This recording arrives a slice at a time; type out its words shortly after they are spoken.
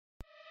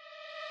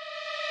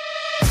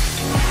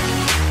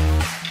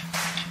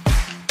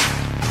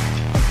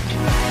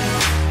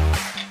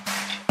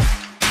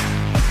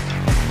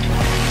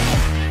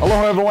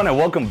Hello, everyone, and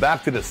welcome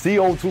back to the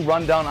CO2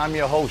 Rundown. I'm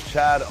your host,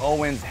 Chad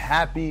Owens.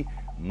 Happy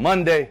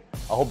Monday.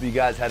 I hope you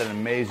guys had an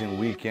amazing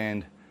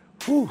weekend.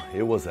 Whew,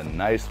 it was a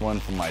nice one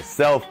for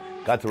myself.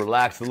 Got to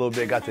relax a little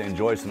bit, got to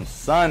enjoy some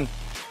sun.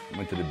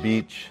 Went to the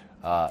beach.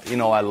 I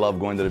love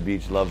going to the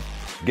beach, love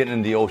getting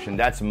in the ocean.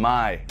 That's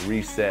my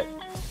reset,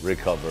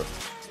 recover,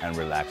 and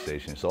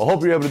relaxation. So I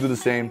hope you're able to do the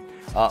same.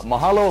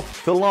 Mahalo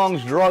to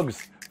Long's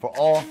Drugs for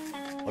all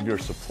of your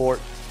support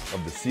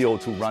of the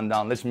CO2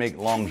 Rundown. Let's make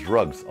Long's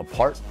Drugs a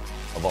part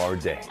of our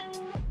day.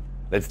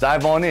 Let's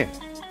dive on in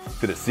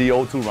to the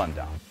CO2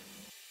 Rundown.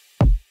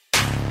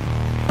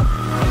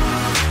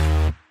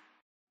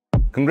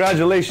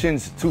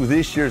 Congratulations to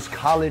this year's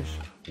College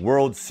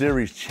World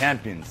Series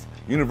champions,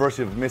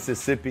 University of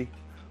Mississippi,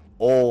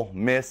 Ole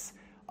Miss.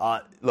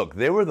 Look,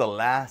 they were the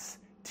last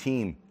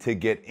team to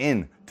get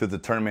into the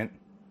tournament,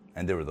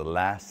 and they were the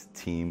last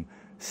team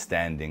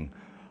standing.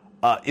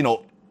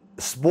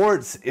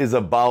 Sports is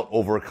about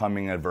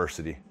overcoming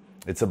adversity.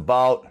 It's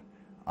about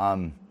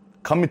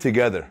coming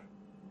together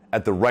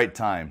at the right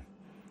time.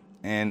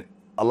 And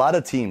a lot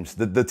of teams,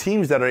 the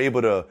teams that are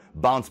able to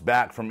bounce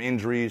back from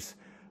injuries,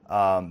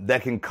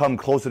 that can come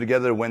closer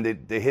together when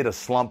they hit a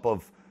slump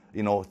of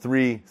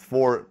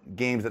 3-4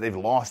 games that they've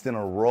lost in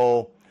a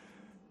row.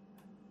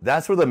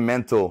 That's where the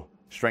mental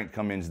strength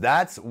comes in.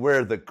 That's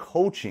where the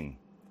coaching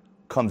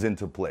comes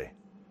into play.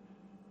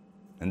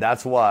 And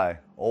that's why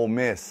Ole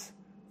Miss,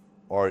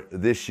 or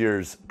this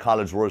year's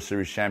College World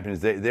Series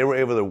champions, they were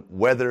able to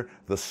weather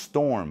the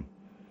storm,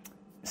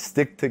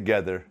 stick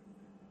together,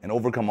 and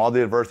overcome all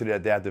the adversity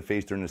that they had to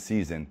face during the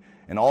season.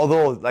 And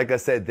although, like I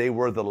said, they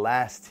were the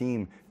last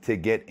team to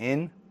get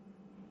in,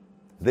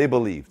 they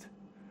believed.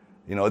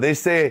 They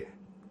say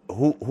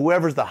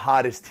whoever's the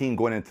hottest team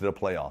going into the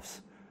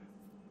playoffs.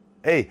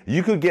 Hey,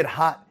 you could get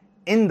hot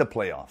in the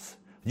playoffs.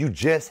 You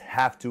just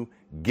have to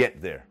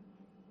get there.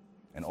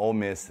 And Ole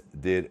Miss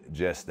did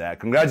just that.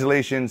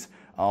 Congratulations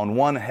on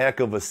one heck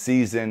of a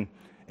season.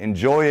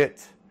 Enjoy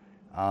it.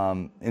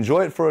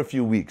 Enjoy it for a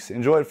few weeks.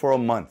 Enjoy it for a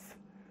month.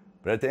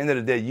 But at the end of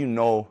the day,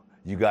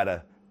 you got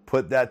to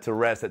put that to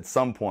rest at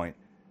some point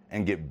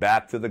and get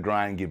back to the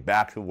grind, get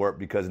back to work,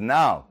 because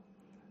now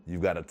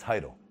you've got a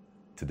title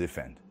to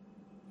defend.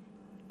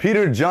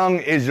 Peter Jung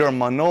is your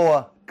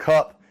Manoa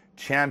Cup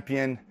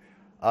champion.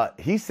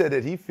 He said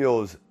that he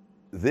feels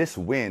this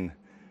win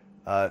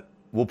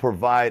will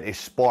provide a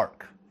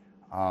spark,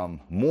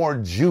 more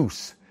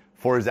juice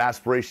for his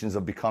aspirations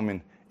of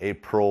becoming a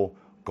pro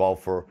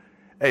golfer.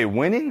 Hey,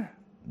 winning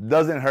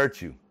doesn't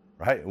hurt you,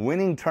 right?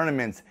 Winning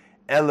tournaments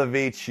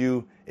elevates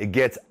you. It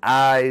gets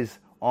eyes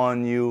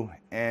on you.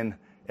 And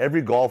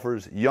every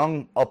golfer's,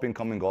 young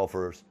up-and-coming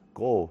golfer's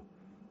goal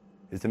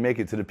is to make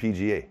it to the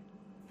PGA.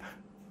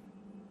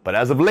 But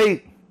as of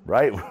late,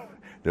 right,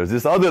 there's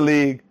this other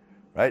league,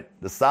 right?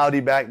 The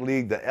Saudi-backed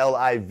league, the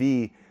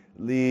LIV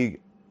league.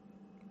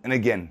 And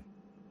again,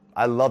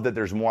 I love that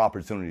there's more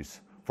opportunities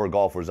for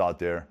golfers out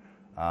there.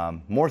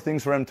 More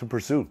things for them to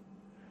pursue,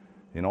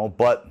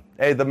 But,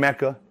 hey, the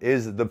Mecca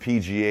is the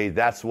PGA.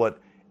 That's what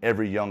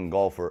every young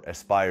golfer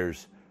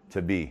aspires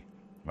to be,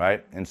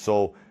 right? And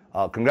so,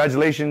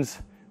 congratulations,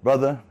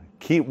 brother.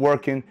 Keep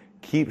working,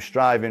 keep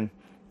striving.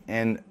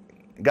 And,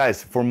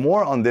 guys, for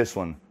more on this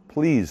one,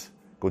 please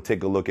go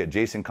take a look at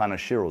Jason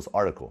Kanashiro's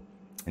article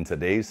in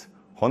today's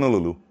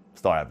Honolulu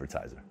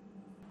Star-Advertiser.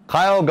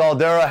 Kyle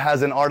Galdera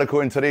has an article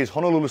in today's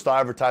Honolulu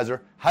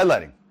Star-Advertiser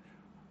highlighting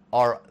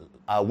our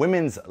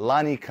women's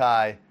Lani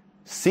Kai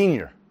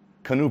senior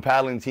canoe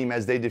paddling team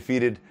as they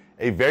defeated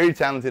a very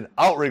talented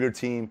outrigger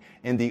team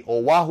in the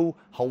Oahu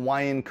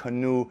Hawaiian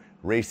Canoe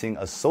Racing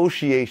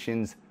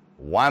Association's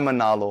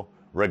Waimanalo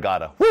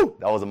Regatta. Woo!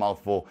 That was a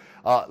mouthful.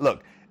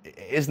 Look,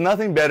 it's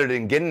nothing better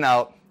than getting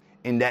out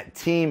in that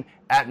team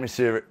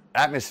atmosphere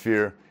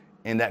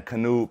in that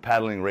canoe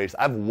paddling race.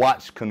 I've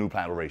watched canoe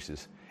paddle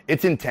races.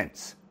 It's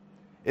intense.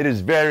 It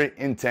is very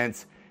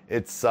intense.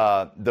 It's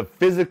the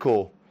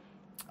physical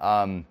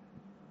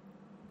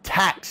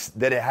tax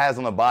that it has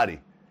on the body,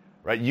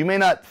 right? You may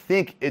not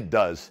think it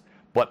does,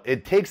 but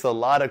it takes a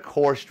lot of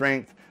core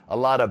strength, a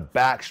lot of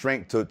back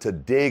strength to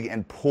dig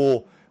and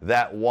pull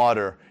that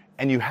water.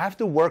 And you have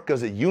to work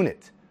as a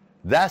unit.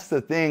 That's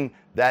the thing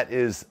that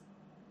is,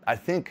 I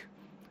think,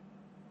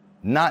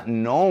 not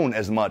known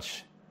as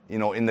much,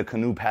 in the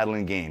canoe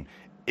paddling game.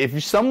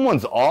 If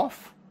someone's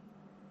off,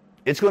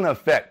 it's going to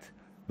affect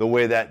the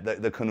way that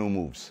the canoe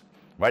moves,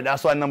 right?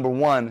 That's why number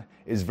one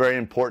is very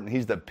important.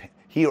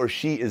 He or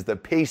she is the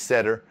pace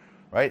setter,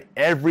 right?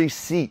 Every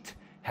seat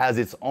has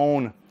its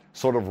own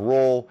sort of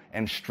role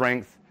and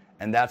strength,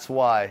 and that's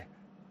why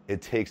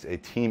it takes a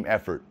team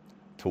effort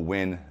to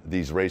win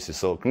these races.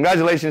 So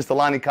congratulations to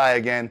Lani Kai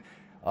again.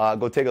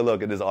 Go take a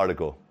look at this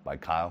article by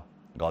Kyle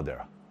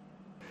Galdera.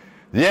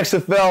 The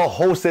XFL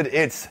hosted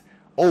its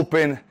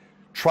open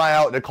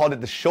tryout. They called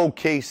it the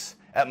Showcase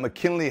at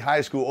McKinley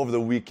High School over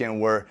the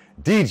weekend, where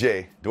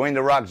DJ, Dwayne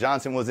 "The Rock"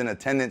 Johnson, was in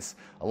attendance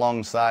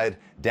alongside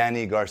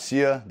Danny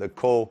Garcia, the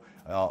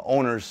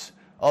co-owners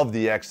of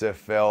the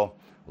XFL.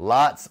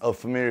 Lots of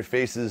familiar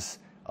faces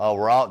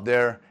were out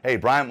there. Hey,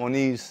 Bryant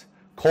Moniz,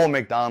 Cole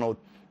McDonald,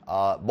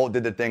 both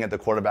did their thing at the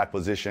quarterback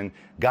position.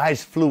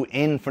 Guys flew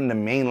in from the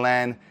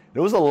mainland.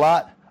 There was a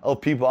lot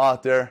of people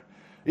out there.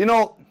 You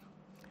know,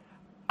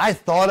 I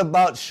thought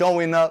about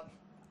showing up.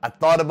 I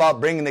thought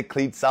about bringing the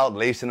cleats out,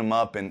 lacing them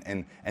up,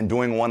 and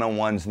doing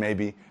one-on-ones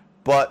maybe.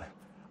 But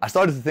I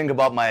started to think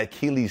about my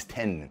Achilles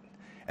tendon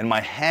and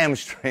my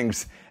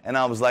hamstrings, and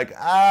I was like,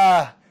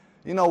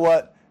 you know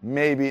what?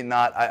 Maybe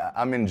not.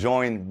 I'm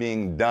enjoying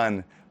being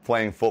done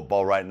playing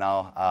football right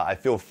now. I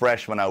feel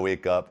fresh when I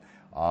wake up.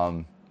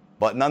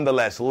 But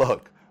nonetheless,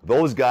 look,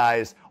 those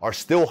guys are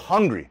still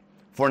hungry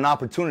for an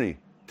opportunity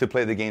to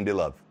play the game they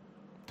love,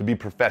 to be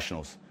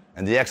professionals.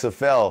 And the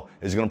XFL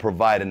is going to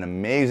provide an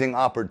amazing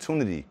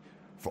opportunity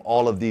for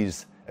all of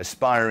these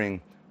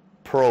aspiring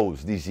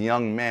pros, these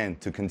young men,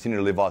 to continue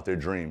to live out their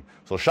dream.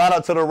 So shout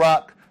out to The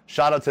Rock,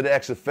 shout out to the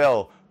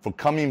XFL for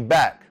coming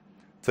back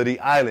to the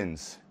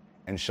islands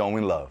and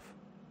showing love.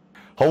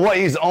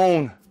 Hawaii's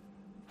own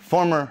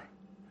former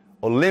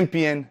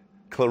Olympian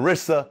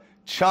Clarissa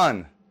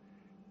Chun,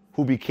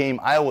 who became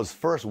Iowa's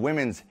first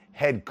women's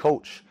head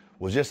coach,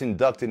 was just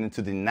inducted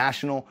into the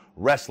National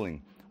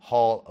Wrestling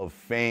Hall of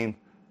Fame.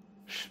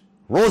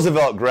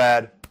 Roosevelt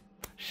grad.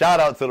 Shout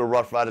out to the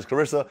Rough Riders.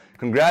 Clarissa,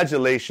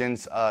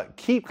 congratulations.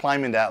 Keep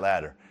climbing that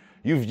ladder.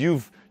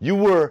 You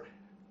were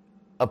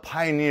a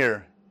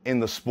pioneer in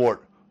the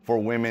sport for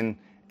women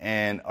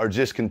and are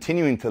just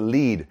continuing to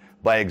lead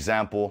by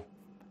example.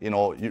 You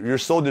know, you're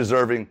so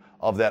deserving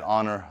of that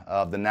honor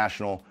of the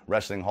National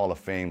Wrestling Hall of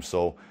Fame.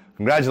 So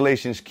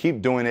congratulations.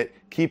 Keep doing it.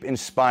 Keep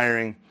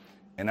inspiring.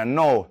 And I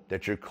know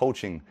that you're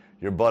coaching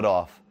your butt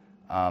off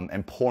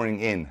and pouring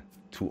in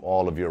to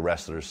all of your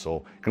wrestlers.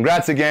 So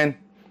congrats again.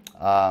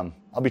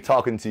 I'll be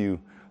talking to you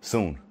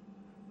soon.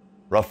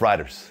 Rough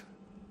Riders,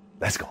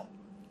 let's go.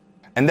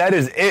 And that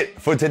is it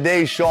for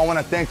today's show. I want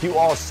to thank you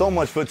all so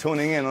much for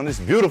tuning in on this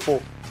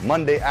beautiful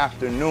Monday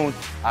afternoon.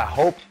 I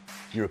hope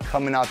you're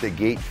coming out the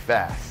gate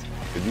fast,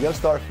 because you got to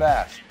start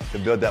fast to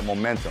build that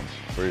momentum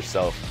for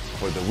yourself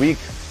for the week.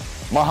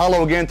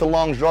 Mahalo again to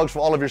Long's Drugs for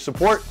all of your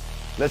support.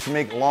 Let's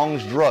make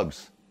Long's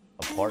Drugs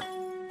a part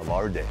of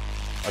our day.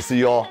 I'll see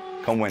you all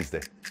come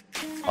Wednesday.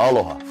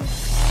 Aloha.